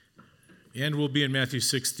And we'll be in Matthew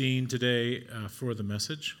 16 today for the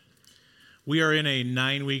message. We are in a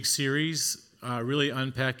 9-week series, really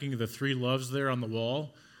unpacking the three loves there on the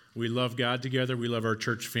wall. We love God together, we love our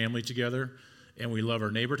church family together, and we love our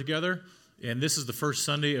neighbor together. And this is the first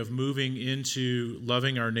Sunday of moving into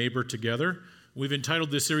loving our neighbor together. We've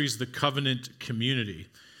entitled this series, The Covenant Community.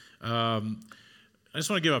 I just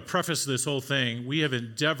want to give a preface to this whole thing. We have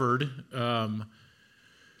endeavored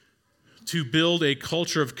to build a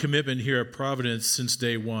culture of commitment here at Providence since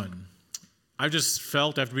day one. I've just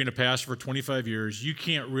felt, after being a pastor for 25 years, you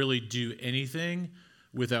can't really do anything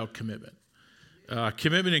without commitment.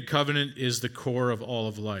 Commitment and covenant is the core of all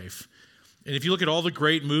of life. And if you look at all the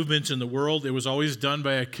great movements in the world, it was always done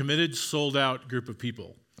by a committed, sold-out group of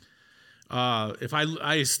people. If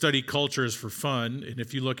I study cultures for fun, and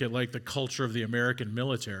if you look at like the culture of the American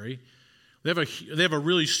military, they have a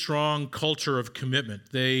really strong culture of commitment.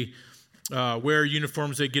 They wear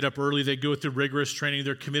uniforms, they get up early, they go through rigorous training,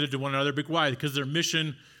 they're committed to one another. But why? Because their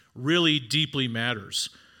mission really deeply matters.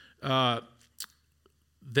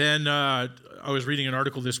 Then I was reading an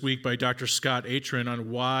article this week by Dr. Scott Atran on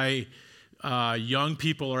why young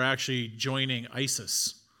people are actually joining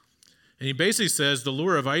ISIS. And he basically says the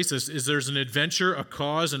lure of ISIS is there's an adventure, a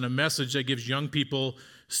cause, and a message that gives young people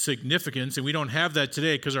significance. And we don't have that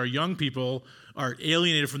today because our young people are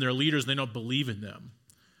alienated from their leaders and they don't believe in them.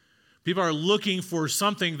 People are looking for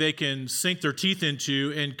something they can sink their teeth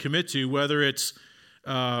into and commit to, whether it's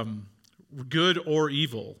good or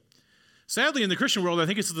evil. Sadly, in the Christian world, I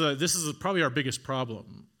think this is probably our biggest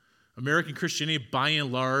problem. American Christianity, by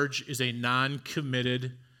and large, is a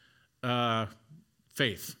non-committed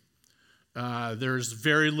faith. There's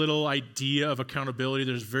very little idea of accountability.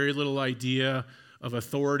 There's very little idea of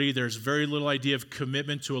authority. There's very little idea of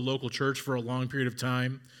commitment to a local church for a long period of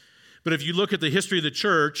time. But if you look at the history of the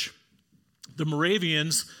church, the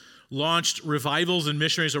Moravians launched revivals and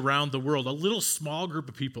missionaries around the world, a little small group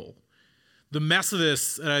of people. The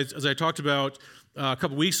Methodists, as I talked about a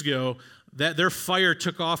couple weeks ago, that their fire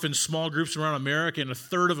took off in small groups around America, and a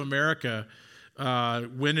third of America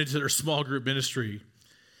went into their small group ministry.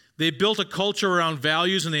 They built a culture around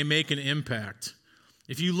values, and they make an impact.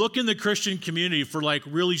 If you look in the Christian community for like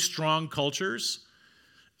really strong cultures,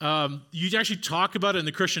 you actually talk about it in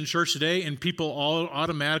the Christian church today, and people all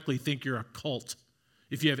automatically think you're a cult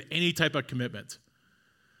if you have any type of commitment.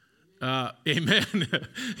 Amen.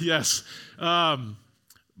 Yes.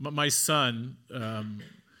 My son,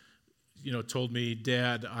 told me,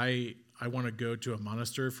 Dad, I want to go to a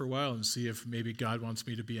monastery for a while and see if maybe God wants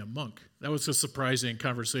me to be a monk. That was a surprising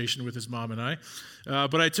conversation with his mom and I.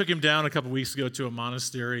 But I took him down a couple weeks ago to a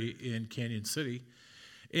monastery in Canyon City.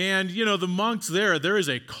 And, the monks there is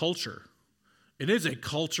a culture. It is a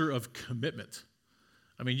culture of commitment.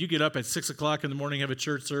 I mean, you get up at 6 o'clock in the morning, have a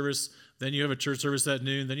church service, then you have a church service at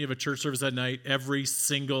noon, then you have a church service at night every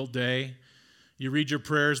single day. You read your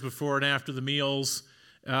prayers before and after the meals.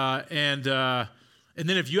 And then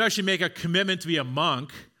if you actually make a commitment to be a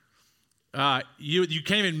monk, you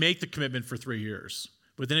can't even make the commitment for 3 years.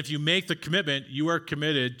 But then if you make the commitment, you are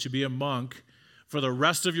committed to be a monk for the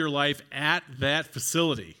rest of your life at that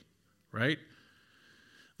facility, right?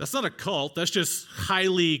 That's not a cult. That's just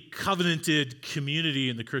highly covenanted community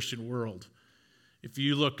in the Christian world. If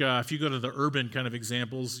you look, if you go to the urban kind of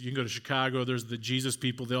examples, you can go to Chicago. There's the Jesus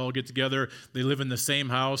people. They all get together. They live in the same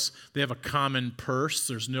house. They have a common purse.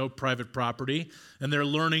 There's no private property. And they're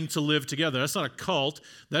learning to live together. That's not a cult.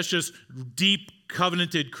 That's just deep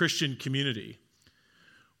covenanted Christian community.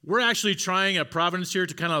 We're actually trying at Providence here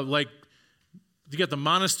to kind of like, you got the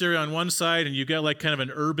monastery on one side and you got like kind of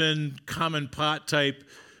an urban common pot type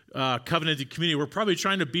covenanted community. We're probably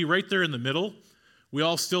trying to be right there in the middle. We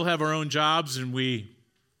all still have our own jobs, and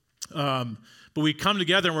but we come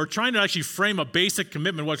together and we're trying to actually frame a basic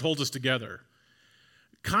commitment what holds us together.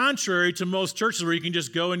 Contrary to most churches where you can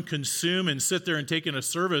just go and consume and sit there and take in a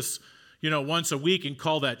service, once a week and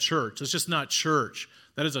call that church. That's just not church.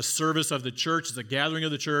 That is a service of the church. It's a gathering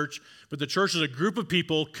of the church. But the church is a group of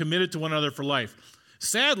people committed to one another for life.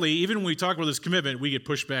 Sadly, even when we talk about this commitment, we get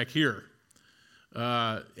pushed back here.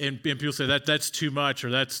 And people say that's too much,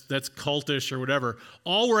 or that's cultish, or whatever.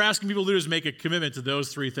 All we're asking people to do is make a commitment to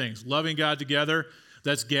those three things: loving God together,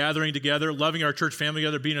 that's gathering together, loving our church family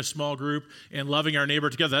together, being a small group, and loving our neighbor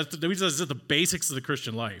together. That's the basics of the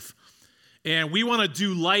Christian life. And we want to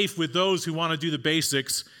do life with those who want to do the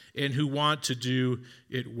basics and who want to do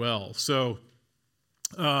it well. So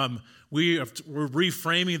we're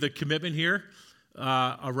reframing the commitment here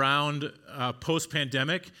around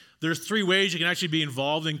post-pandemic. There's three ways you can actually be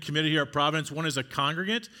involved and committed here at Providence. One is a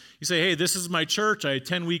congregant. You say, hey, this is my church. I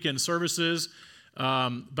attend weekend services.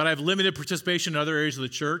 but I have limited participation in other areas of the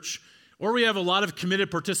church. Or we have a lot of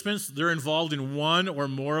committed participants. They're involved in one or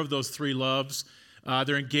more of those three loves.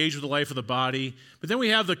 They're engaged with the life of the body. But then we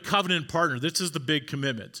have the covenant partner. This is the big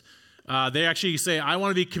commitment. They actually say, I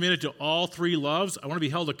want to be committed to all three loves. I want to be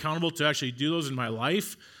held accountable to actually do those in my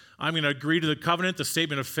life. I'm going to agree to the covenant, the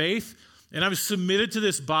statement of faith, and I'm submitted to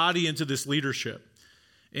this body and to this leadership.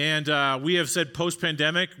 And we have said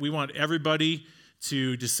post-pandemic, we want everybody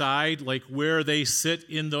to decide like where they sit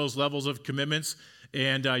in those levels of commitments.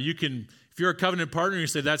 And you can, if you're a covenant partner and you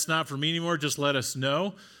say that's not for me anymore, just let us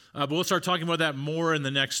know. But we'll start talking about that more in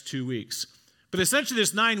the next 2 weeks. But essentially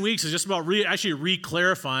this 9 weeks is just about actually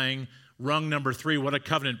re-clarifying rung number 3, what a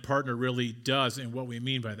covenant partner really does and what we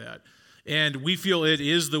mean by that. And we feel it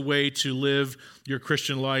is the way to live your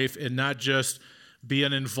Christian life and not just be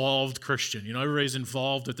an involved Christian. You know, everybody's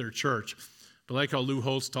involved at their church. But I like how Lou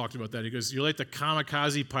Holtz talked about that. He goes, you're like the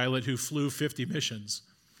kamikaze pilot who flew 50 missions.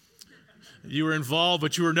 You were involved,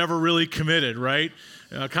 but you were never really committed, right?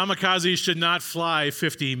 Kamikazes should not fly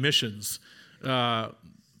 50 missions. I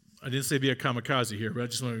didn't say be a kamikaze here, but I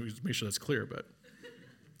just want to make sure that's clear.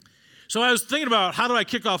 So I was thinking about how do I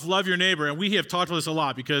kick off Love Your Neighbor, and we have talked about this a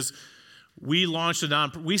lot because we launched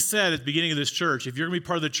we said at the beginning of this church, if you're going to be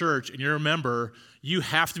part of the church and you're a member, you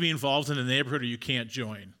have to be involved in the neighborhood or you can't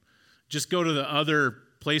join. Just go to the other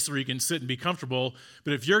place where you can sit and be comfortable.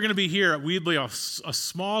 But if you're going to be here, we believe a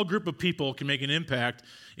small group of people can make an impact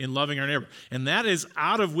in loving our neighbor. And that is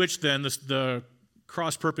out of which then the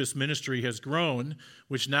cross-purpose ministry has grown,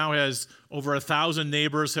 which now has over 1,000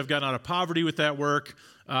 neighbors have gotten out of poverty with that work,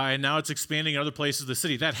 and now it's expanding in other places of the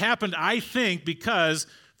city. That happened, I think, because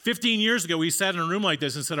 15 years ago, we sat in a room like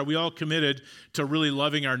this and said, are we all committed to really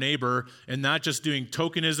loving our neighbor and not just doing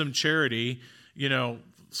tokenism charity, you know,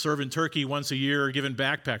 serving turkey once a year or giving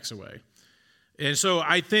backpacks away? And so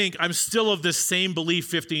I think I'm still of this same belief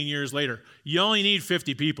 15 years later. You only need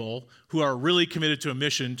 50 people who are really committed to a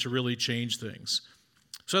mission to really change things.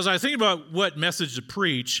 So as I think about what message to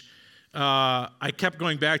preach, I kept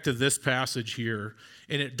going back to this passage here,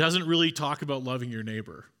 and it doesn't really talk about loving your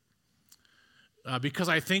neighbor. Because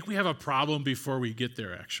I think we have a problem before we get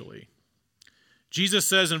there, actually. Jesus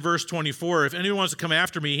says in verse 24, if anyone wants to come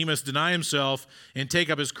after me, he must deny himself and take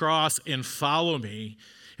up his cross and follow me.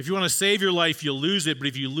 If you want to save your life, you'll lose it, but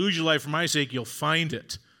if you lose your life for my sake, you'll find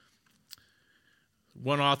it.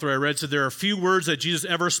 One author I read said there are few words that Jesus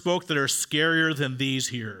ever spoke that are scarier than these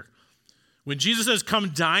here. When Jesus says, come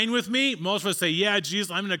dine with me, most of us say, yeah, Jesus,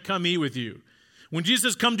 I'm going to come eat with you. When Jesus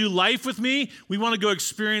says, come do life with me, we want to go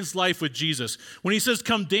experience life with Jesus. When he says,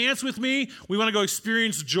 come dance with me, we want to go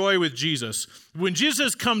experience joy with Jesus. When Jesus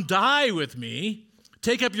says, come die with me,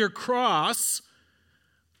 take up your cross,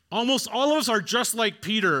 almost all of us are just like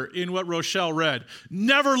Peter in what Rochelle read.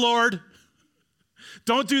 Never, Lord.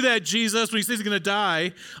 Don't do that, Jesus, when he says he's going to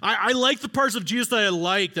die. I like the parts of Jesus that I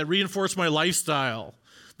like, that reinforce my lifestyle,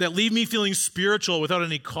 that leave me feeling spiritual without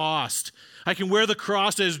any cost. I can wear the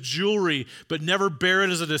cross as jewelry, but never bear it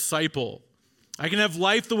as a disciple. I can have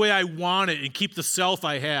life the way I want it and keep the self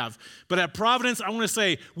I have. But at Providence, I want to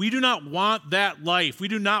say, we do not want that life. We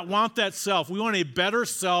do not want that self. We want a better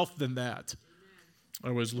self than that. I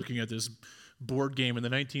was looking at this board game in the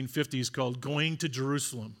 1950s called Going to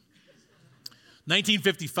Jerusalem.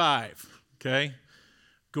 1955, okay?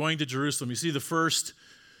 Going to Jerusalem. You see the first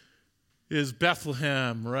is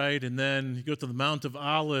Bethlehem, right? And then you go to the Mount of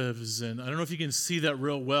Olives, and I don't know if you can see that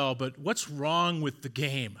real well, but what's wrong with the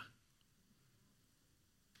game?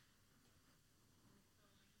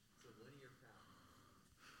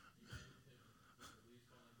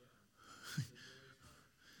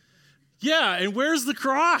 Yeah, and where's the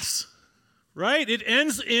cross? Right? It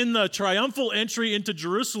ends in the triumphal entry into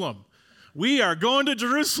Jerusalem. We are going to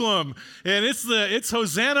Jerusalem, and it's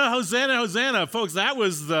Hosanna, Hosanna, Hosanna. Folks, that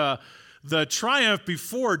was the triumph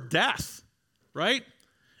before death, right?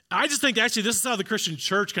 I just think actually this is how the Christian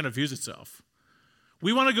church kind of views itself.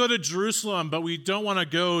 We want to go to Jerusalem, but we don't want to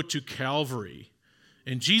go to Calvary.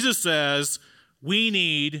 And Jesus says we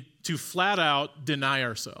need to flat out deny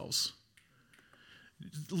ourselves.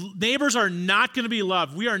 Neighbors are not going to be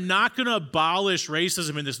loved. We are not going to abolish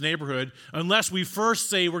racism in this neighborhood unless we first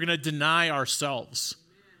say we're going to deny ourselves.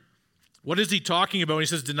 What is he talking about when he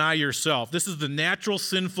says deny yourself? This is the natural,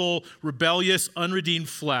 sinful, rebellious, unredeemed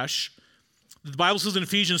flesh. The Bible says in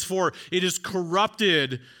Ephesians 4, it is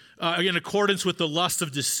corrupted in accordance with the lust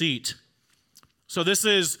of deceit. So this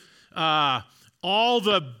is all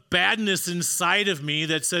the badness inside of me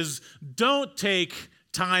that says, don't take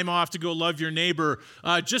time off to go love your neighbor.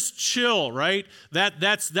 Just chill, right?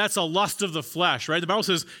 That's a lust of the flesh, right? The Bible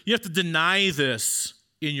says you have to deny this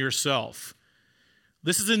in yourself.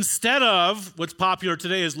 This is instead of what's popular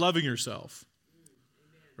today is loving yourself.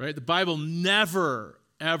 Right? The Bible never,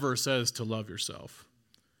 ever says to love yourself.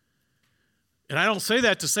 And I don't say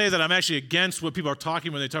that to say that I'm actually against what people are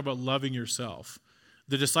talking when they talk about loving yourself.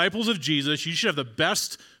 The disciples of Jesus, you should have the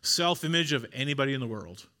best self-image of anybody in the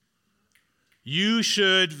world. You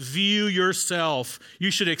should view yourself.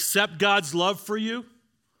 You should accept God's love for you.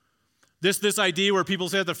 This idea where people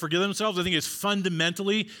say they have to forgive themselves, I think is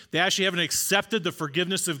fundamentally, they actually haven't accepted the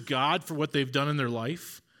forgiveness of God for what they've done in their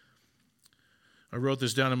life. I wrote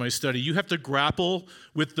this down in my study. You have to grapple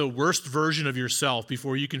with the worst version of yourself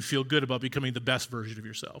before you can feel good about becoming the best version of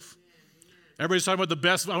yourself. Everybody's talking about the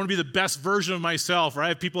best. I want to be the best version of myself. Or I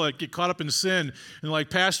have people that get caught up in sin and they're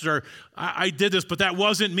like, Pastor, I did this, but that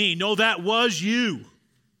wasn't me. No, that was you.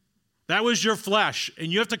 That was your flesh.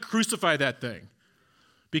 And you have to crucify that thing.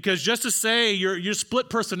 Because just to say your split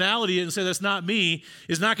personality and say that's not me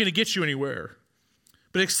is not going to get you anywhere.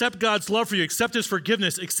 But accept God's love for you. Accept his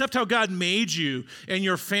forgiveness. Accept how God made you and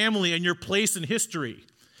your family and your place in history.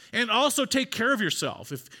 And also take care of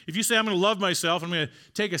yourself. If you say, I'm going to love myself, I'm going to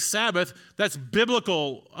take a Sabbath, that's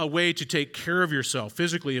biblical a way to take care of yourself,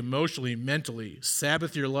 physically, emotionally, mentally.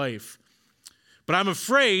 Sabbath your life. But I'm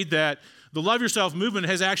afraid that the love yourself movement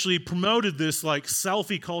has actually promoted this like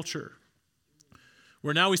selfie culture,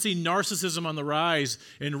 where now we see narcissism on the rise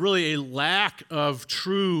and really a lack of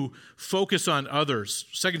true focus on others.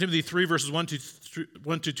 2 Timothy 3 verses 1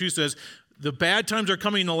 to 2 says, the bad times are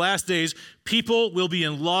coming in the last days. People will be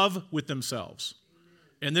in love with themselves.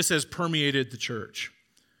 And this has permeated the church.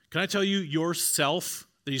 Can I tell you, yourself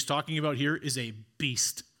that he's talking about here is a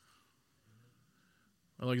beast.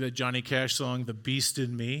 I like that Johnny Cash song, The Beast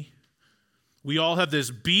in Me. We all have this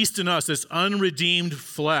beast in us, this unredeemed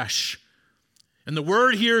flesh. And the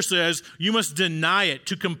word here says you must deny it,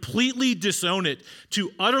 to completely disown it, to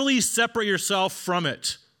utterly separate yourself from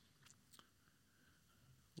it.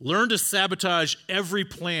 Learn to sabotage every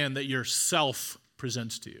plan that yourself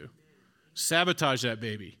presents to you. Sabotage that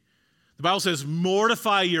baby. The Bible says,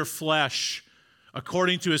 mortify your flesh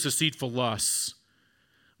according to his deceitful lusts.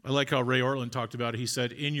 I like how Ray Ortlund talked about it. He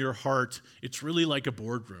said, in your heart, it's really like a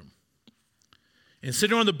boardroom. And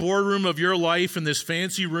sitting on the boardroom of your life in this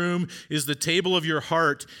fancy room is the table of your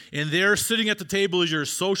heart. And there, sitting at the table, is your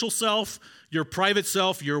social self, your private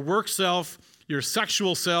self, your work self, your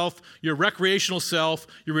sexual self, your recreational self,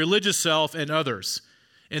 your religious self, and others.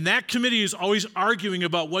 And that committee is always arguing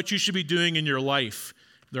about what you should be doing in your life.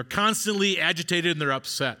 They're constantly agitated and they're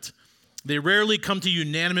upset. They rarely come to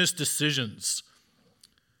unanimous decisions.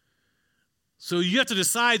 So you have to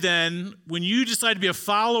decide then, when you decide to be a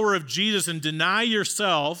follower of Jesus and deny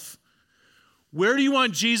yourself, where do you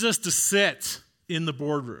want Jesus to sit in the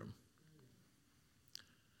boardroom?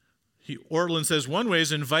 Ortlund says one way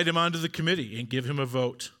is invite him onto the committee and give him a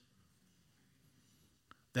vote.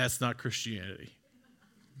 That's not Christianity.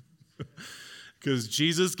 Because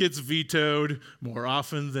Jesus gets vetoed more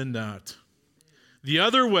often than not. The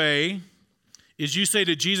other way is you say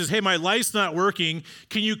to Jesus, hey, my life's not working.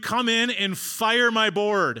 Can you come in and fire my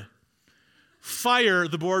board? Fire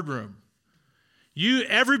the boardroom.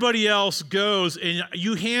 Everybody else goes and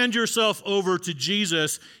you hand yourself over to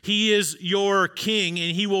Jesus. He is your king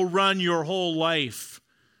and he will run your whole life.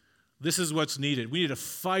 This is what's needed. We need to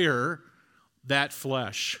fire that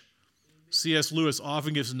flesh. C.S. Lewis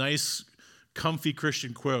often gives nice, comfy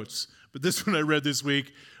Christian quotes, but this one I read this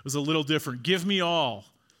week was a little different. Give me all.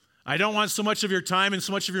 I don't want so much of your time and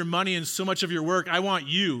so much of your money and so much of your work. I want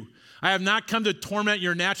you. I have not come to torment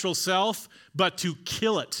your natural self, but to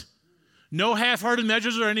kill it. No half-hearted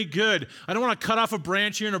measures are any good. I don't want to cut off a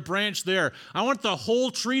branch here and a branch there. I want the whole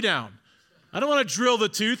tree down. I don't want to drill the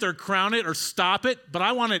tooth or crown it or stop it, but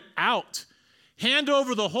I want it out. Hand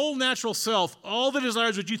over the whole natural self, all the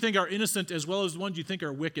desires which you think are innocent as well as the ones you think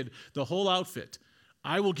are wicked, the whole outfit.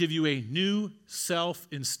 I will give you a new self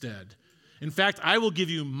instead. In fact, I will give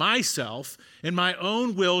you myself, and my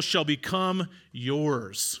own will shall become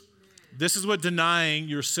yours. This is what denying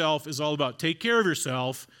yourself is all about. Take care of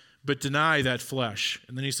yourself, but deny that flesh.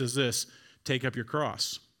 And then he says this, take up your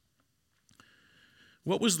cross.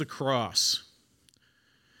 What was the cross?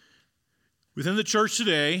 Within the church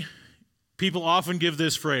today, people often give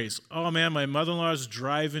this phrase, oh man, my mother-in-law is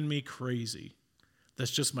driving me crazy.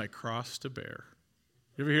 That's just my cross to bear.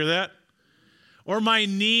 You ever hear that? Or my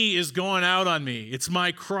knee is going out on me. It's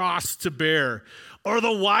my cross to bear. Or the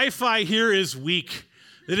Wi-Fi here is weak.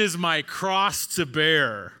 It is my cross to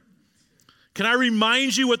bear. Can I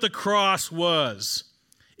remind you what the cross was?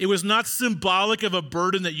 It was not symbolic of a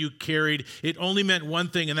burden that you carried. It only meant one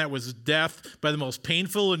thing, and that was death by the most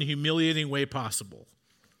painful and humiliating way possible.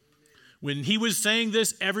 When he was saying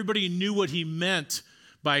this, everybody knew what he meant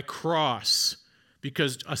by cross,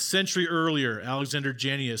 because a century earlier, Alexander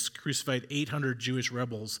Jannaeus crucified 800 Jewish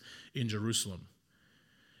rebels in Jerusalem.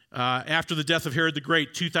 After the death of Herod the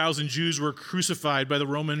Great, 2,000 Jews were crucified by the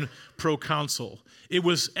Roman proconsul. It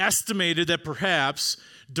was estimated that perhaps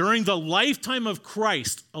during the lifetime of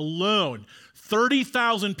Christ alone,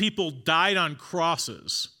 30,000 people died on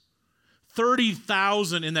crosses.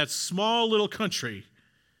 30,000 in that small little country.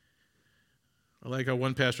 I like how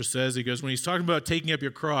one pastor says, he goes, when he's talking about taking up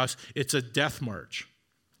your cross, it's a death march.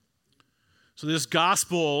 So this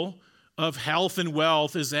gospel of health and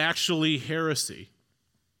wealth is actually heresy.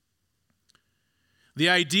 The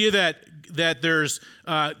idea that there's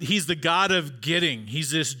he's the God of getting. He's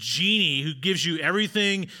this genie who gives you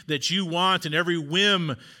everything that you want and every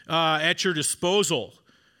whim at your disposal.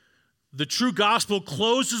 The true gospel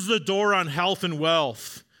closes the door on health and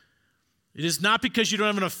wealth. It is not because you don't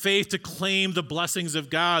have enough faith to claim the blessings of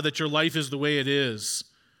God that your life is the way it is.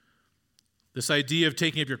 This idea of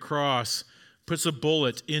taking up your cross puts a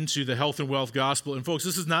bullet into the health and wealth gospel. And folks,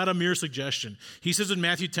 this is not a mere suggestion. He says in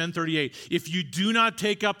Matthew 10:38, if you do not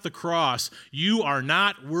take up the cross, you are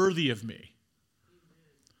not worthy of me.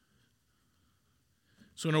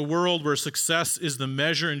 So in a world where success is the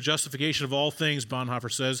measure and justification of all things,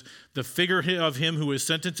 Bonhoeffer says, the figure of him who is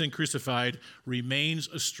sentenced and crucified remains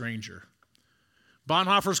a stranger.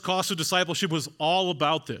 Bonhoeffer's cost of discipleship was all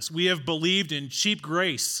about this. We have believed in cheap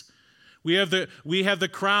grace. We have the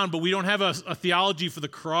crown, but we don't have a theology for the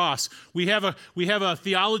cross. We have a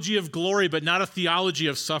theology of glory, but not a theology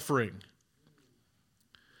of suffering.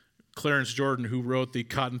 Clarence Jordan, who wrote the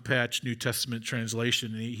Cotton Patch New Testament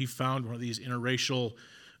translation, and he found one of these interracial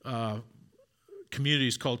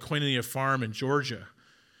communities called Koinonia Farm in Georgia.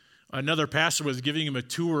 Another pastor was giving him a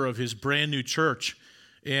tour of his brand new church.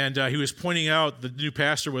 And he was pointing out the new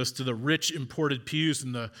pastor was to the rich imported pews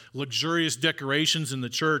and the luxurious decorations in the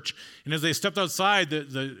church. And as they stepped outside,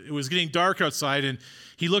 it was getting dark outside. And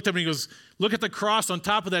he looked up and he goes, look at the cross on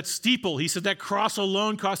top of that steeple. He said, that cross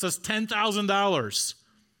alone cost us $10,000.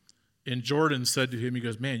 And Jordan said to him, he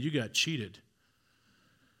goes, man, you got cheated.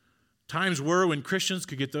 Times were when Christians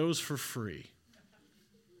could get those for free.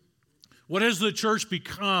 What has the church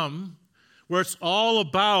become, where it's all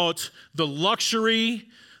about the luxury,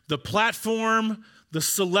 the platform, the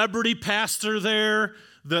celebrity pastor there,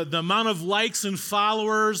 the amount of likes and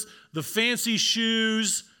followers, the fancy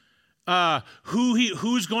shoes,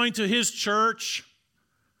 who's going to his church?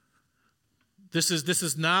 This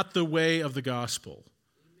is not the way of the gospel.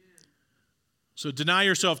 So deny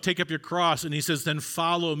yourself, take up your cross, and he says, then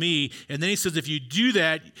follow me. And then he says, if you do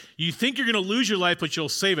that, you think you're going to lose your life, but you'll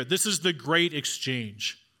save it. This is the great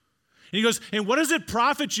exchange. And he goes, and what does it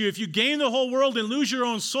profit you if you gain the whole world and lose your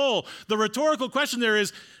own soul? The rhetorical question there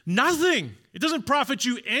is nothing. It doesn't profit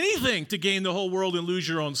you anything to gain the whole world and lose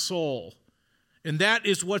your own soul. And that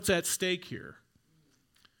is what's at stake here.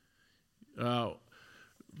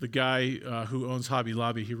 The guy who owns Hobby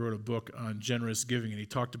Lobby, he wrote a book on generous giving, and he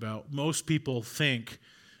talked about most people think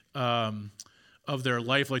of their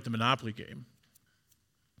life like the Monopoly game.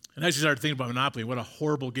 And as you start thinking about Monopoly, what a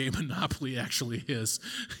horrible game Monopoly actually is.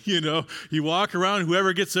 You know, you walk around,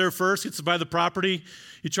 whoever gets there first gets to buy the property.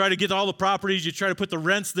 You try to get all the properties. You try to put the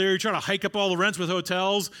rents there. You try to hike up all the rents with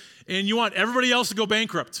hotels. And you want everybody else to go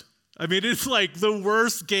bankrupt. I mean, it's like the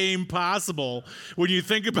worst game possible when you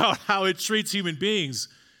think about how it treats human beings.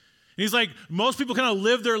 And he's like, most people kind of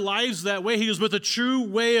live their lives that way. He goes, but the true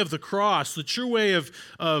way of the cross, the true way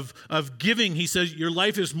of giving, he says, your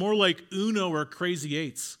life is more like Uno or Crazy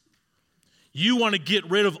Eights. You want to get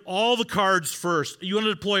rid of all the cards first. You want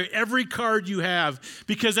to deploy every card you have,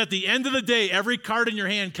 because at the end of the day, every card in your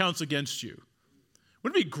hand counts against you.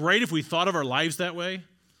 Wouldn't it be great if we thought of our lives that way?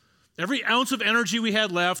 Every ounce of energy we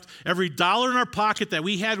had left, every dollar in our pocket that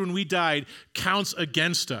we had when we died counts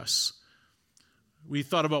against us. We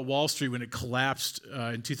thought about Wall Street when it collapsed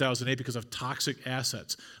in 2008 because of toxic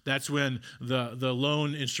assets. That's when the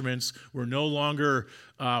loan instruments were no longer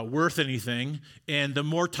worth anything, and the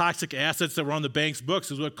more toxic assets that were on the bank's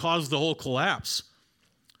books is what caused the whole collapse.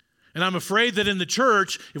 And I'm afraid that in the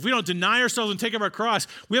church, if we don't deny ourselves and take up our cross,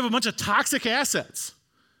 we have a bunch of toxic assets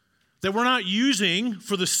that we're not using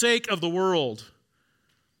for the sake of the world.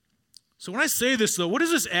 So when I say this, though, what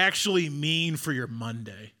does this actually mean for your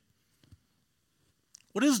Monday?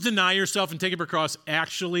 What does deny yourself and take up your cross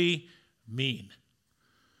actually mean?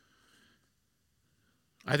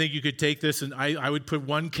 I think you could take this, and I would put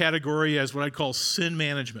one category as what I'd call sin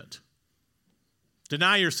management.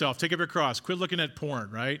 Deny yourself, take up your cross, quit looking at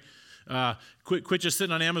porn, right? Quit just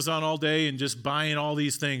sitting on Amazon all day and just buying all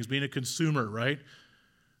these things, being a consumer, right?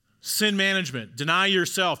 Sin management, deny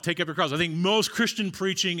yourself, take up your cross. I think most Christian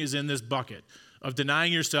preaching is in this bucket of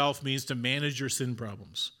denying yourself means to manage your sin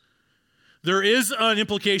problems. There is an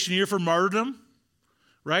implication here for martyrdom,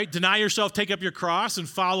 right? Deny yourself, take up your cross, and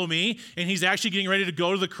follow me. And he's actually getting ready to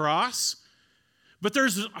go to the cross. But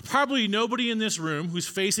there's probably nobody in this room who's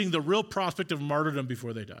facing the real prospect of martyrdom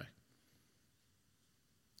before they die.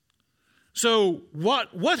 So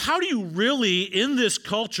how do you really, in this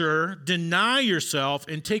culture, deny yourself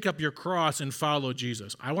and take up your cross and follow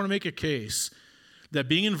Jesus? I want to make a case that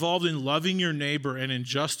being involved in loving your neighbor and in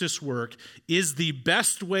justice work is the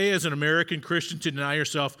best way as an American Christian to deny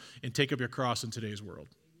yourself and take up your cross in today's world.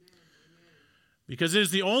 Because it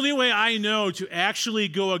is the only way I know to actually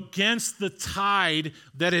go against the tide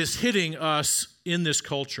that is hitting us in this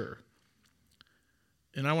culture.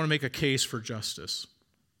 And I want to make a case for justice.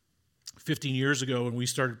 15 years ago when we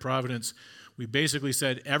started Providence, we basically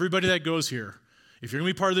said, everybody that goes here, if you're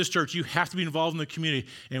going to be part of this church, you have to be involved in the community.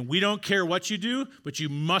 And we don't care what you do, but you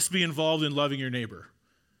must be involved in loving your neighbor.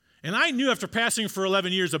 And I knew after passing for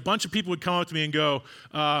 11 years, a bunch of people would come up to me and go,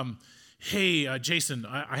 hey, Jason,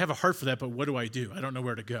 I have a heart for that, but what do? I don't know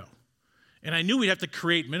where to go. And I knew we'd have to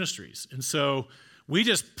create ministries. And so we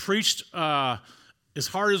just preached as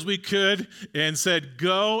hard as we could and said,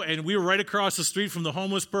 go. And we were right across the street from the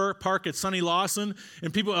homeless park at Sonny Lawson.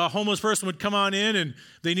 And a homeless person would come on in and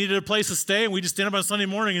they needed a place to stay. And we just stand up on Sunday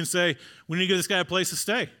morning and say, we need to give this guy a place to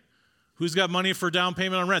stay. Who's got money for down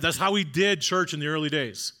payment on rent? That's how we did church in the early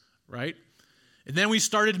days, right? And then we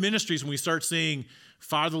started ministries and we started seeing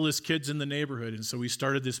fatherless kids in the neighborhood. And so we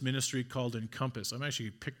started this ministry called Encompass. I've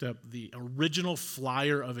actually picked up the original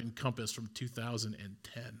flyer of Encompass from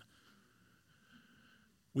 2010.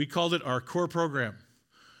 We called it our core program.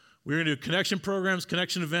 We were going to do connection programs,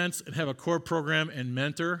 connection events, and have a core program and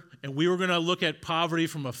mentor. And we were going to look at poverty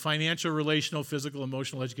from a financial, relational, physical,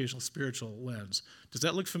 emotional, educational, spiritual lens. Does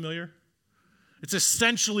that look familiar? It's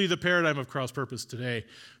essentially the paradigm of Cross Purpose today,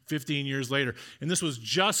 15 years later. And this was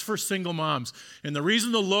just for single moms. And the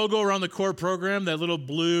reason the logo around the core program, that little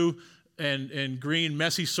blue and green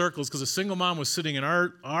messy circles, because a single mom was sitting in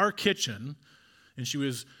our kitchen, and she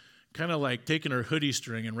was kind of like taking her hoodie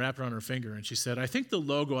string and wrapped it on her finger. And she said, I think the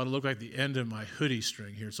logo ought to look like the end of my hoodie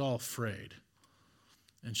string here. It's all frayed.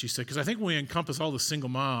 And she said, because I think when we encompass all the single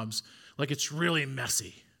moms, like it's really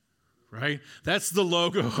messy, right? That's the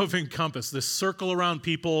logo of Encompass, this circle around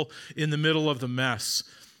people in the middle of the mess.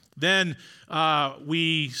 Then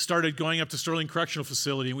we started going up to Sterling Correctional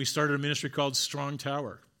Facility, and we started a ministry called Strong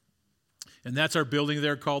Tower. And that's our building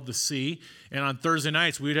there called The Sea. And on Thursday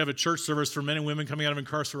nights, we would have a church service for men and women coming out of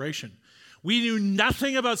incarceration. We knew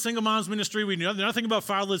nothing about single moms ministry. We knew nothing about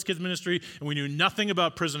fatherless kids ministry. And we knew nothing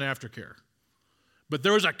about prison aftercare. But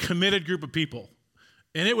there was a committed group of people.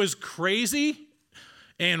 And it was crazy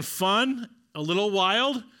and fun, a little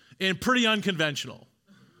wild, and pretty unconventional.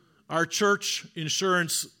 Our church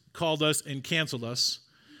insurance called us and canceled us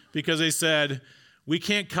because they said, we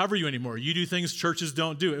can't cover you anymore. You do things churches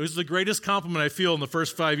don't do. It was the greatest compliment I feel in the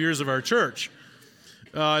first 5 years of our church.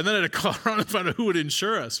 And then I had to call around and find out who would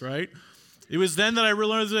insure us, right? It was then that I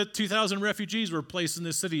realized that 2,000 refugees were placed in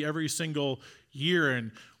this city every single year,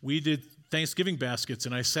 and we did Thanksgiving baskets,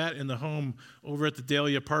 and I sat in the home over at the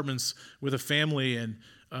Daly Apartments with a family, and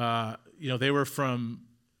they were from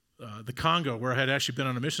the Congo, where I had actually been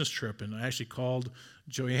on a missions trip, and I actually called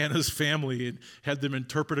Joanna's family and had them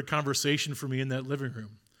interpret a conversation for me in that living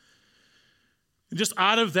room. And just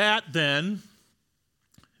out of that, then,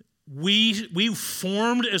 we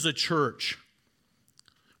formed as a church.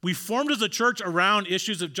 We formed as a church around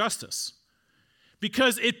issues of justice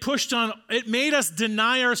because it made us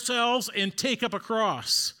deny ourselves and take up a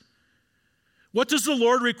cross. What does the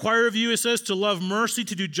Lord require of you? It says to love mercy,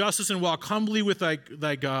 to do justice, and walk humbly with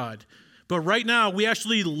thy God. But right now, we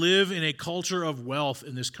actually live in a culture of wealth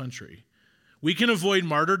in this country. We can avoid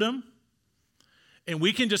martyrdom, and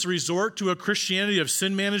we can just resort to a Christianity of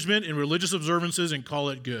sin management and religious observances and call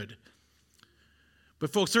it good.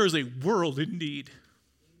 But folks, there is a world in need.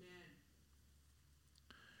 Amen.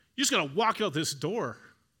 You just got to walk out this door.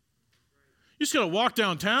 You just got to walk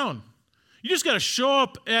downtown. You just got to show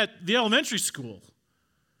up at the elementary school.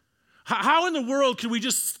 How in the world can we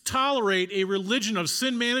just tolerate a religion of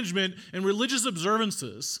sin management and religious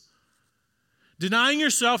observances? Denying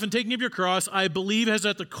yourself and taking up your cross, I believe, has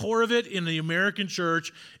at the core of it in the American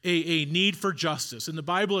church a need for justice. In the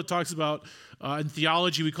Bible, it talks about, in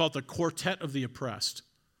theology, we call it the quartet of the oppressed.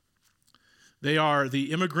 They are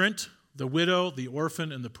the immigrant, the widow, the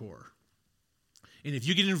orphan, and the poor. And if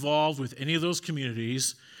you get involved with any of those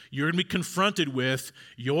communities, you're going to be confronted with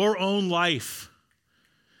your own life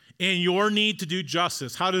and your need to do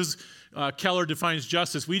justice. How does Keller defines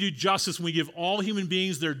justice? We do justice when we give all human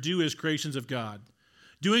beings their due as creations of God.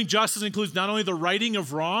 Doing justice includes not only the righting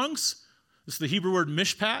of wrongs, this is the Hebrew word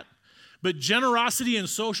mishpat, but generosity and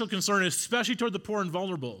social concern, especially toward the poor and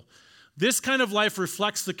vulnerable. This kind of life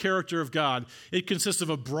reflects the character of God. It consists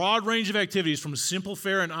of a broad range of activities, from simple,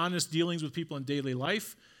 fair, and honest dealings with people in daily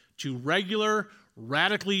life to regular,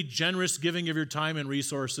 radically generous giving of your time and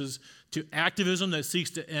resources to activism that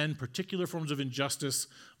seeks to end particular forms of injustice,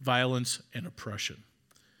 violence, and oppression.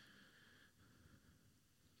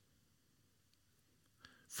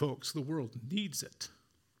 Folks, the world needs it.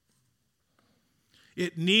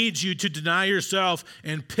 It needs you to deny yourself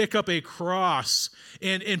and pick up a cross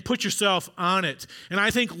and put yourself on it. And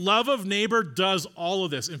I think love of neighbor does all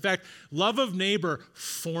of this. In fact, love of neighbor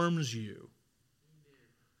forms you.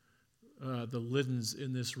 The Liddens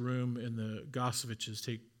in this room and the Gossoviches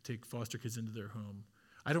take foster kids into their home.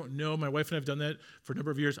 I don't know, my wife and I have done that for a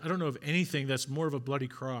number of years. I don't know of anything that's more of a bloody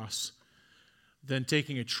cross than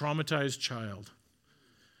taking a traumatized child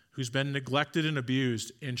who's been neglected and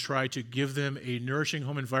abused and try to give them a nourishing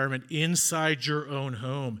home environment inside your own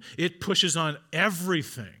home. It pushes on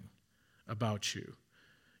everything about you.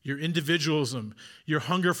 Your individualism, your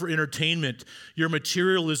hunger for entertainment, your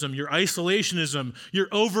materialism, your isolationism, your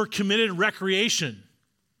overcommitted recreation.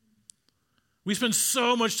 We spend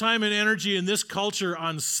so much time and energy in this culture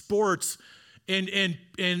on sports, and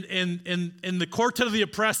the quartet of the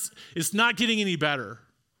oppressed is not getting any better.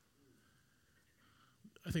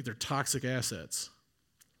 I think they're toxic assets.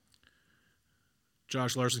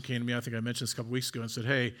 Josh Larson came to me, I think I mentioned this a couple weeks ago, and said,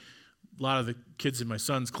 hey, a lot of the kids in my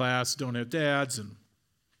son's class don't have dads, and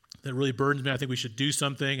that really burdens me. I think we should do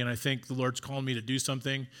something, and I think the Lord's calling me to do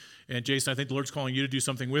something. And Jason, I think the Lord's calling you to do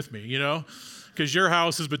something with me, because your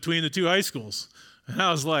house is between the two high schools. And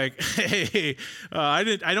I was like, hey, I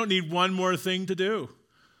don't need one more thing to do.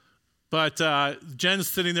 But Jen's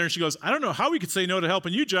sitting there, and she goes, I don't know how we could say no to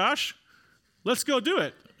helping you, Josh. Let's go do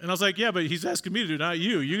it. And I was like, yeah, but he's asking me to do it, not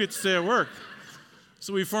you. You get to stay at work.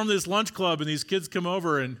 So we formed this lunch club, and these kids come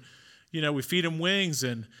over, and, we feed them wings.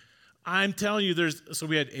 And I'm telling you, so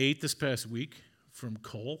we had 8 this past week from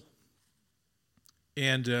Cole.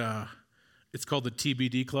 And it's called the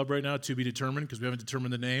TBD Club right now, to be determined, because we haven't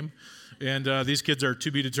determined the name. And these kids are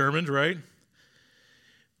to be determined, right?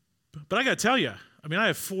 But I got to tell you, I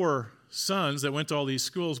have 4 sons that went to all these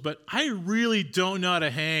schools, but I really don't know how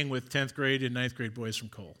to hang with 10th grade and 9th grade boys from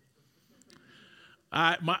Cole.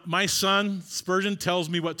 My son, Spurgeon, tells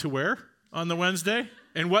me what to wear on the Wednesday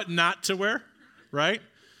and what not to wear, right?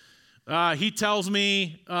 He tells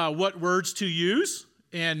me what words to use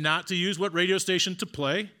and not to use, what radio station to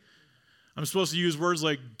play. I'm supposed to use words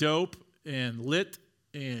like dope and lit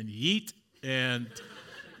and yeet and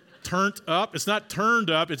turned up. It's not turned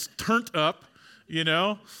up, it's turned up,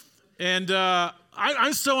 And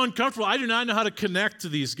I'm so uncomfortable. I do not know how to connect to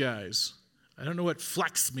these guys. I don't know what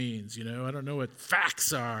flex means, I don't know what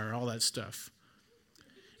facts are, all that stuff.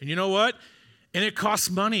 And you know what? And it costs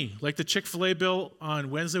money. Like the Chick-fil-A bill on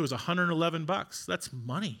Wednesday was $111. That's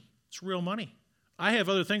money. It's real money. I have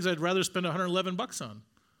other things I'd rather spend $111 on.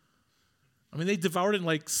 They devoured it in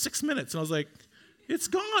like 6 minutes. And I was like, it's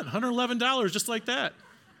gone, $111, just like that.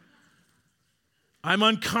 I'm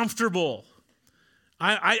uncomfortable.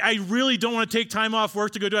 I really don't want to take time off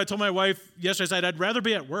work to go do it. I told my wife yesterday, I said, I'd rather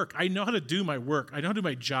be at work. I know how to do my work. I know how to do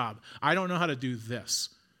my job. I don't know how to do this.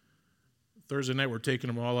 Thursday night, we're taking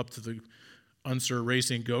them all up to the Unser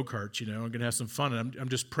Racing go-karts, I'm going to have some fun. And I'm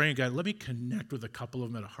just praying, God, let me connect with a couple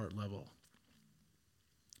of them at a heart level.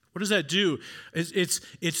 What does that do?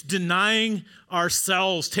 It's denying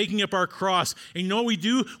ourselves, taking up our cross. And you know what we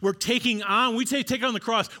do? We're taking on, take on the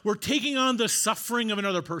cross, we're taking on the suffering of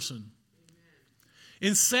another person.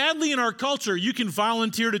 And sadly, in our culture, you can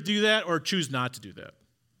volunteer to do that or choose not to do that.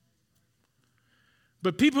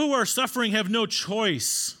 But people who are suffering have no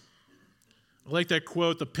choice. I like that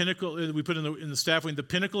quote, the pinnacle, we put in the staff wing, the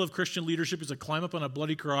pinnacle of Christian leadership is to climb up on a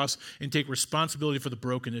bloody cross and take responsibility for the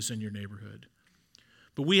brokenness in your neighborhood.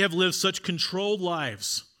 But we have lived such controlled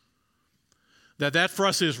lives that for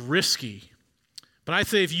us is risky. But I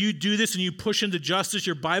say if you do this and you push into justice,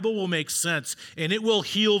 your Bible will make sense and it will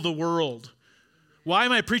heal the world. Why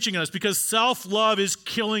am I preaching on this? Because self-love is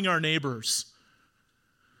killing our neighbors.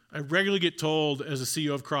 I regularly get told as a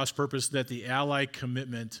CEO of Cross Purpose that the ally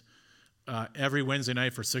commitment every Wednesday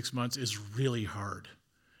night for 6 months is really hard.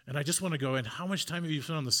 And I just want to go, and how much time have you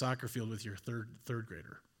spent on the soccer field with your third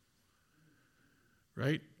grader?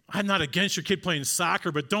 Right? I'm not against your kid playing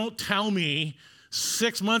soccer, but don't tell me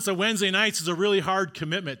 6 months of Wednesday nights is a really hard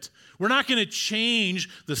commitment. We're not going to change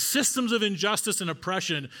the systems of injustice and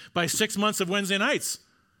oppression by 6 months of Wednesday nights.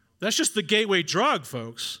 That's just the gateway drug,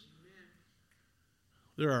 folks.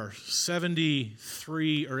 There are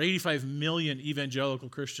 73 or 85 million evangelical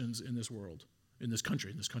Christians in this world, in this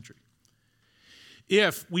country.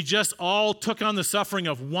 If we just all took on the suffering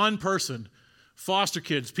of one person, foster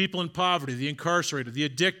kids, people in poverty, the incarcerated, the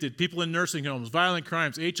addicted, people in nursing homes, violent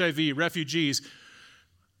crimes, HIV, refugees,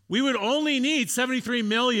 we would only need 73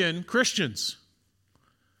 million Christians.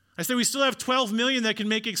 I say we still have 12 million that can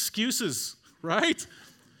make excuses, right?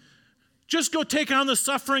 Just go take on the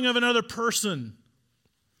suffering of another person.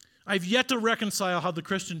 I've yet to reconcile how the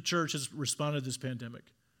Christian church has responded to this pandemic.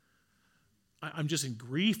 I'm just in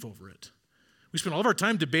grief over it. We spent all of our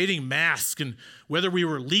time debating masks and whether we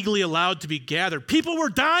were legally allowed to be gathered. People were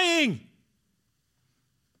dying.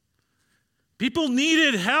 People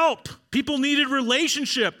needed help. People needed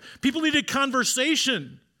relationship. People needed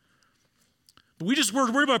conversation. But we just were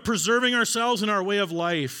worried about preserving ourselves and our way of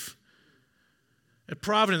life. At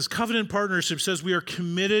Providence, Covenant Partnership says we are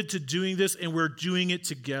committed to doing this and we're doing it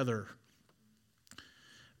together.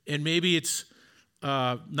 And maybe it's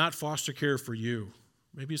not foster care for you.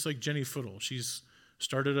 Maybe it's like Jenny Footle. She's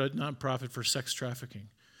started a nonprofit for sex trafficking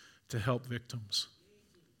to help victims.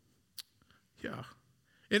 Yeah.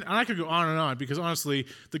 And I could go on and on because honestly,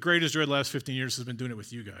 the greatest joy of the last 15 years has been doing it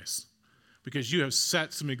with you guys. Because you have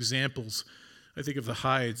set some examples. I think of the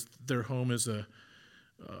Hydes, their home is a,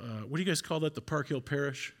 what do you guys call that, the Park Hill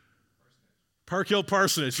Parish? Park Hill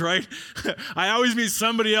Parsonage, right? I always meet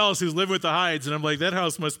somebody else who's lived with the Hydes, and I'm like, that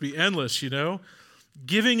house must be endless, you know?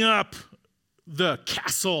 Giving up the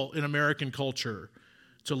castle in American culture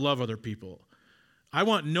to love other people. I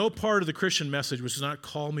want no part of the Christian message which does not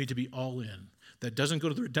call me to be all in, that doesn't go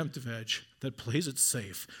to the redemptive edge, that plays it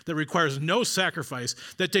safe, that requires no sacrifice,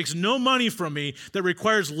 that takes no money from me, that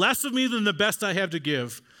requires less of me than the best I have to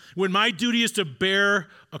give, when my duty is to bear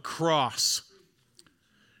a cross.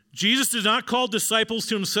 Jesus did not call disciples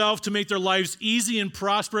to himself to make their lives easy and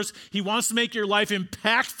prosperous. He wants to make your life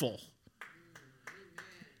impactful.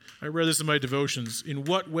 I read this in my devotions. In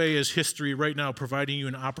what way is history right now providing you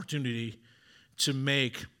an opportunity to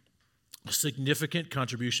make a significant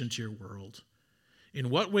contribution to your world?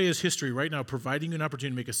 In what way is history right now providing you an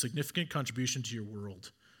opportunity to make a significant contribution to your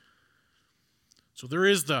world? So there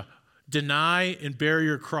is the deny and bear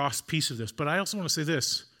your cross piece of this. But I also want to say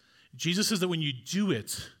this. Jesus says that when you do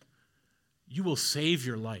it, you will save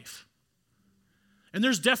your life. And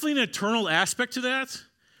there's definitely an eternal aspect to that.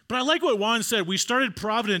 But I like what Juan said. We started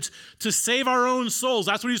Providence to save our own souls.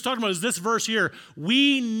 That's what he's talking about, is this verse here.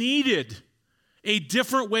 We needed a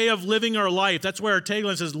different way of living our life. That's why our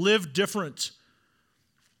tagline says, live different.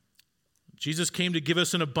 Jesus came to give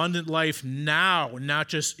us an abundant life now, not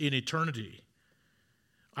just in eternity.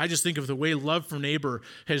 I just think of the way love for neighbor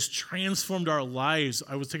has transformed our lives.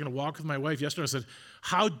 I was taking a walk with my wife yesterday. I said,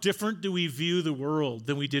 how different do we view the world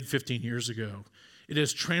than we did 15 years ago? It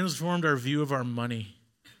has transformed our view of our money.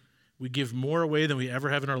 We give more away than we ever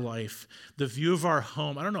have in our life. The view of our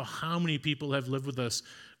home. I don't know how many people have lived with us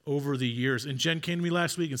over the years. And Jen came to me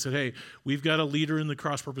last week and said, hey, we've got a leader in the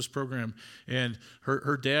Cross Purpose program, and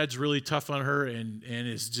her dad's really tough on her and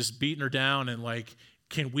is just beating her down, and like,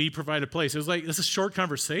 can we provide a place? It was like, this is a short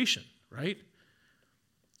conversation, right?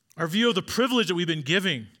 Our view of the privilege that we've been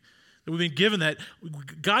given, that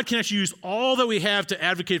God can actually use all that we have to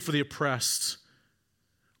advocate for the oppressed.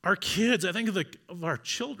 Our kids, I think of our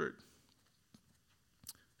children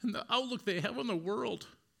and the outlook they have on the world.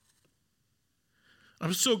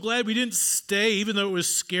 I'm so glad we didn't stay, even though it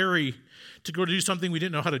was scary to go to do something we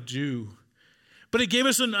didn't know how to do. But it gave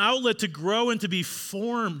us an outlet to grow and to be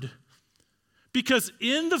formed. Because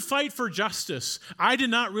in the fight for justice, I did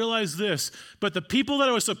not realize this, but the people that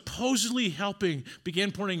I was supposedly helping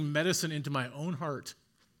began pouring medicine into my own heart.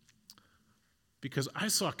 Because I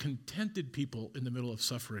saw contented people in the middle of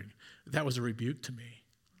suffering. That was a rebuke to me.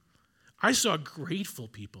 I saw grateful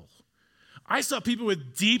people. I saw people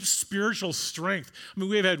with deep spiritual strength. I mean,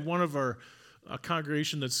 we've had one of our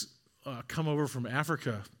congregation that's come over from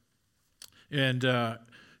Africa, and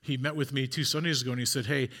he met with me 2 Sundays ago, and he said,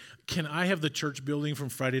 hey, can I have the church building from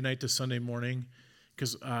Friday night to Sunday morning?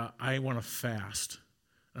 Because I want to fast.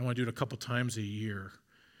 I want to do it a couple times a year.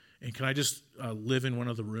 And can I just live in one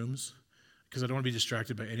of the rooms? Because I don't want to be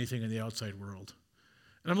distracted by anything in the outside world.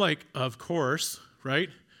 And I'm like, of course, right?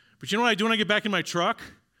 But you know what I do when I get back in my truck?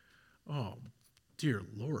 Oh, dear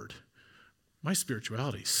Lord, my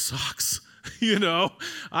spirituality sucks. You know,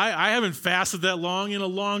 I haven't fasted that long in a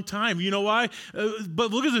long time. You know why?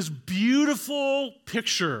 But look at this beautiful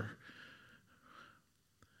picture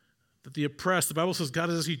that the oppressed, the Bible says God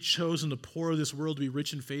has actually chosen the poor of this world to be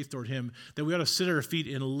rich in faith toward him, that we ought to sit at our feet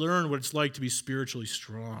and learn what it's like to be spiritually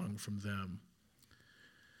strong from them.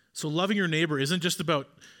 So loving your neighbor isn't just about,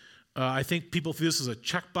 I think people feel this is a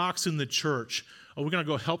checkbox in the church. Oh, we're going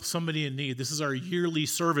to go help somebody in need. This is our yearly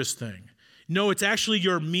service thing. No, it's actually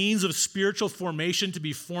your means of spiritual formation to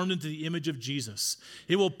be formed into the image of Jesus.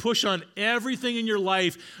 It will push on everything in your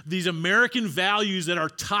life, these American values that are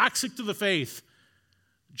toxic to the faith.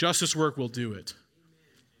 Justice work will do it.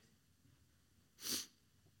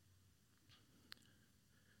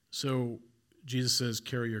 So Jesus says,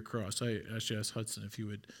 carry your cross. I actually asked Hudson if he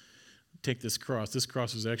would take this cross. This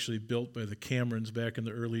cross was actually built by the Camerons back in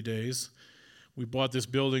the early days. We bought this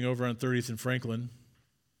building over on 30th and Franklin.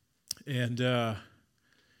 And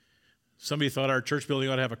somebody thought our church building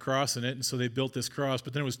ought to have a cross in it, and so they built this cross,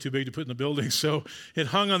 but then it was too big to put in the building, so it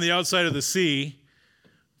hung on the outside of the sea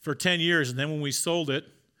for 10 years, and then when we sold it,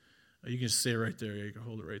 you can say it right there, you can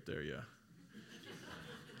hold it right there, yeah.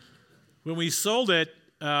 When we sold it,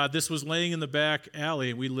 this was laying in the back alley,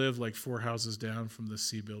 and we lived like 4 houses down from the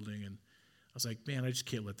sea building, and I was like, man, I just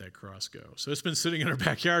can't let that cross go. So it's been sitting in our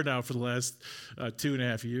backyard now for the last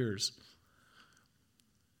 2.5 years.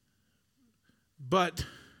 But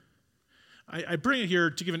I bring it here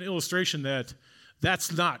to give an illustration that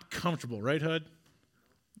that's not comfortable, right, Hud?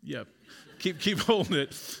 Yep. Keep holding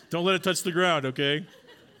it. Don't let it touch the ground, okay?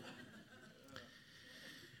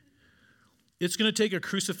 It's going to take a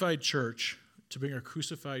crucified church to bring a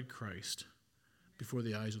crucified Christ before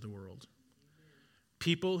the eyes of the world.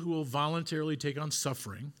 People who will voluntarily take on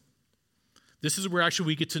suffering. This is where actually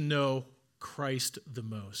we get to know Christ the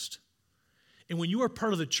most. And when you are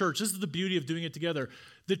part of the church, this is the beauty of doing it together.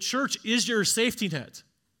 The church is your safety net,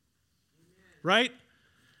 right?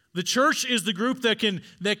 The church is the group that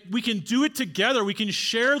we can do it together. We can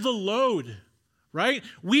share the load, right?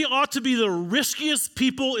 We ought to be the riskiest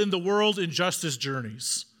people in the world in justice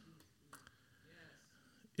journeys.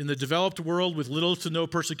 In the developed world with little to no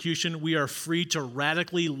persecution, we are free to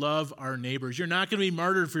radically love our neighbors. You're not going to be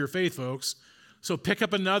martyred for your faith, folks. So pick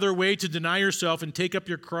up another way to deny yourself and take up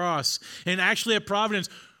your cross. And actually at Providence,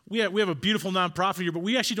 we have a beautiful nonprofit here, but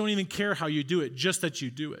we actually don't even care how you do it, just that you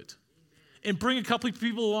do it. And bring a couple of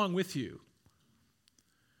people along with you.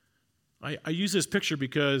 I use this picture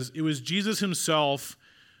because it was Jesus himself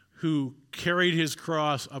who carried his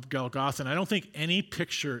cross up Golgotha. And I don't think any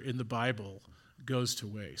picture in the Bible goes to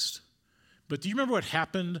waste. But do you remember what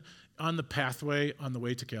happened on the pathway on the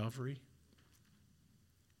way to Calvary?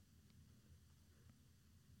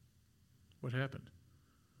 What happened?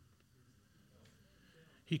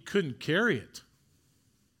 He couldn't carry it.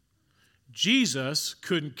 Jesus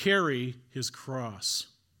couldn't carry his cross.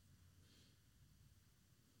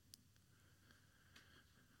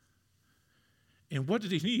 And what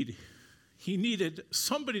did he need? He needed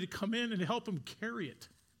somebody to come in and help him carry it.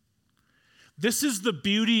 This is the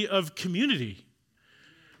beauty of community,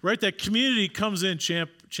 right? That community comes in, Champ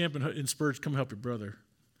and Spurge, come help your brother.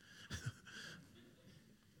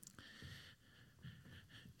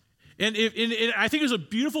 And I think it's a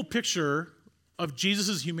beautiful picture of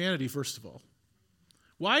Jesus' humanity, first of all.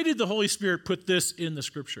 Why did the Holy Spirit put this in the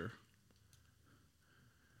Scripture?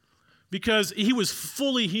 Because he was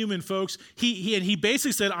fully human, folks. He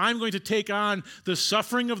basically said, I'm going to take on the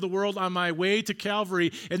suffering of the world on my way to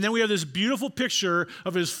Calvary. And then we have this beautiful picture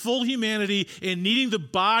of his full humanity and needing the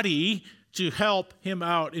body to help him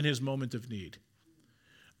out in his moment of need.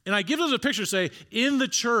 And I give us a picture, say, in the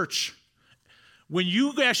church, when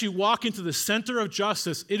you actually walk into the center of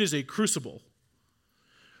justice, it is a crucible.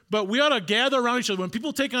 But we ought to gather around each other. When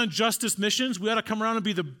people take on justice missions, we ought to come around and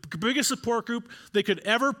be the biggest support group they could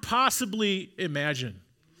ever possibly imagine.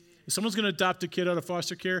 If someone's going to adopt a kid out of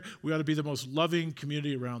foster care, we ought to be the most loving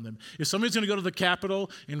community around them. If somebody's going to go to the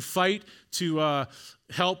Capitol and fight to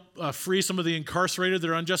help free some of the incarcerated that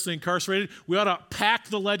are unjustly incarcerated, we ought to pack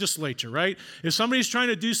the legislature, right? If somebody's trying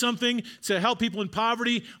to do something to help people in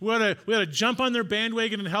poverty, we ought to jump on their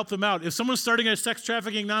bandwagon and help them out. If someone's starting a sex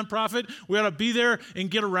trafficking nonprofit, we ought to be there and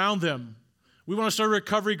get around them. We want to start a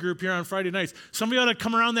recovery group here on Friday nights. Somebody ought to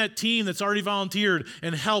come around that team that's already volunteered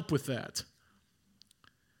and help with that.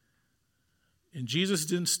 And Jesus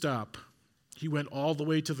didn't stop. He went all the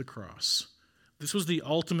way to the cross. This was the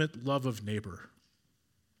ultimate love of neighbor.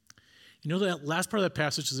 You know, that last part of that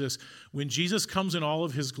passage is this. When Jesus comes in all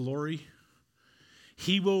of his glory,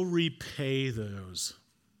 he will repay those.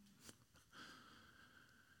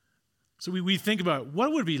 So we think about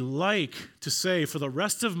what would it be like to say, for the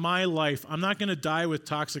rest of my life, I'm not going to die with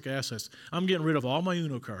toxic assets. I'm getting rid of all my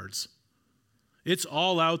Uno cards. It's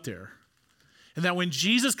all out there. And that when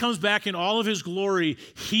Jesus comes back in all of his glory,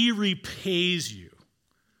 he repays you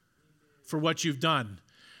for what you've done.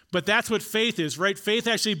 But that's what faith is, right? Faith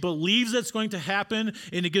actually believes that's going to happen,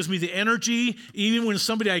 and it gives me the energy even when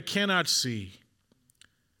somebody I cannot see.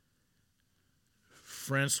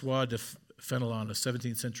 Francois de Fenelon, a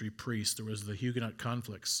 17th century priest, there was the Huguenot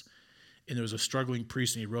conflicts, and there was a struggling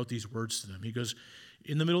priest, and he wrote these words to them. He goes,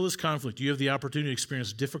 in the middle of this conflict, you have the opportunity to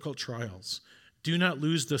experience difficult trials. Do not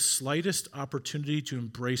lose the slightest opportunity to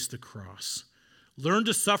embrace the cross. Learn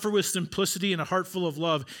to suffer with simplicity and a heart full of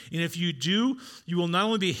love. And if you do, you will not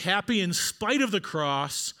only be happy in spite of the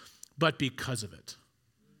cross, but because of it.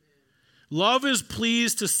 Love is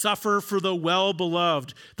pleased to suffer for the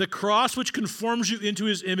well-beloved. The cross which conforms you into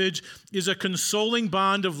his image is a consoling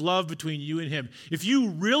bond of love between you and him. If you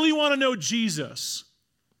really want to know Jesus,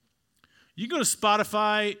 you can go to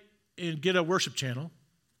Spotify and get a worship channel.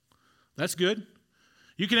 That's good.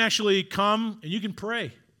 You can actually come and you can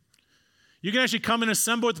pray. You can actually come and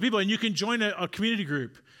assemble with the people, and you can join a community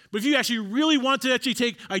group. But if you actually really want to actually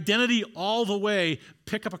take identity all the way,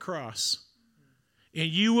 pick up a cross. And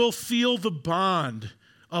you will feel the bond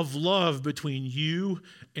of love between you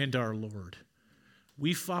and our Lord.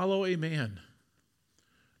 We follow a man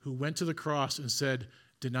who went to the cross and said,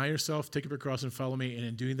 deny yourself, take up your cross, and follow me. And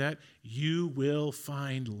in doing that, you will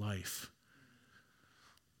find life.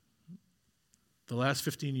 The last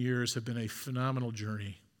 15 years have been a phenomenal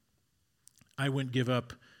journey. I wouldn't give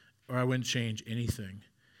up or I wouldn't change anything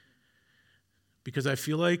because I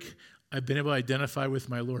feel like I've been able to identify with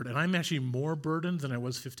my Lord, and I'm actually more burdened than I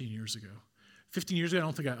was 15 years ago. 15 years ago, I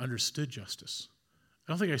don't think I understood justice.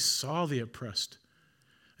 I don't think I saw the oppressed.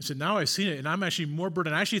 I said, now I've seen it, and I'm actually more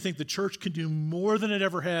burdened. I actually think the church can do more than it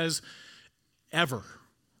ever has, ever,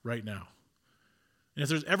 right now. And if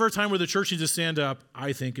there's ever a time where the church needs to stand up,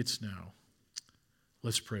 I think it's now.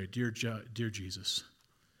 Let's pray. Dear Jesus,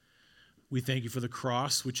 we thank you for the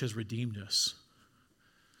cross, which has redeemed us.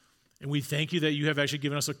 And we thank you that you have actually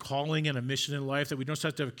given us a calling and a mission in life, that we don't just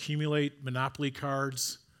have to accumulate Monopoly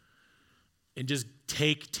cards and just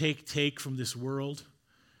take from this world.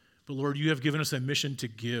 But Lord, you have given us a mission to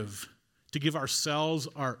give ourselves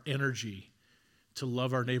our energy to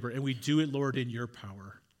love our neighbor. And we do it, Lord, in your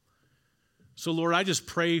power. So, Lord, I just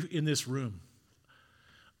pray in this room.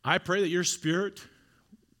 I pray that your Spirit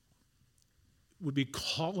would be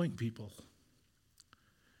calling people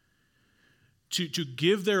to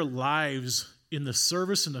give their lives in the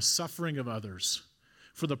service and the suffering of others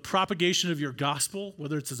for the propagation of your gospel,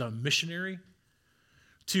 whether it's as a missionary,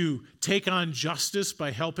 to take on justice by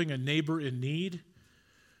helping a neighbor in need,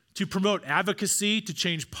 to promote advocacy, to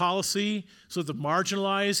change policy so that the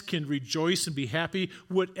marginalized can rejoice and be happy.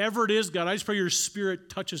 Whatever it is, God, I just pray your Spirit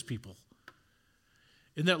touches people.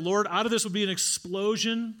 And that, Lord, out of this will be an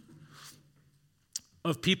explosion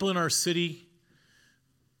of people in our city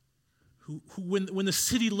who when the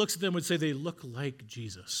city looks at them, would say they look like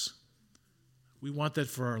Jesus. We want that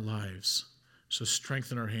for our lives. So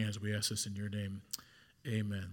strengthen our hands. We ask this in your name. Amen.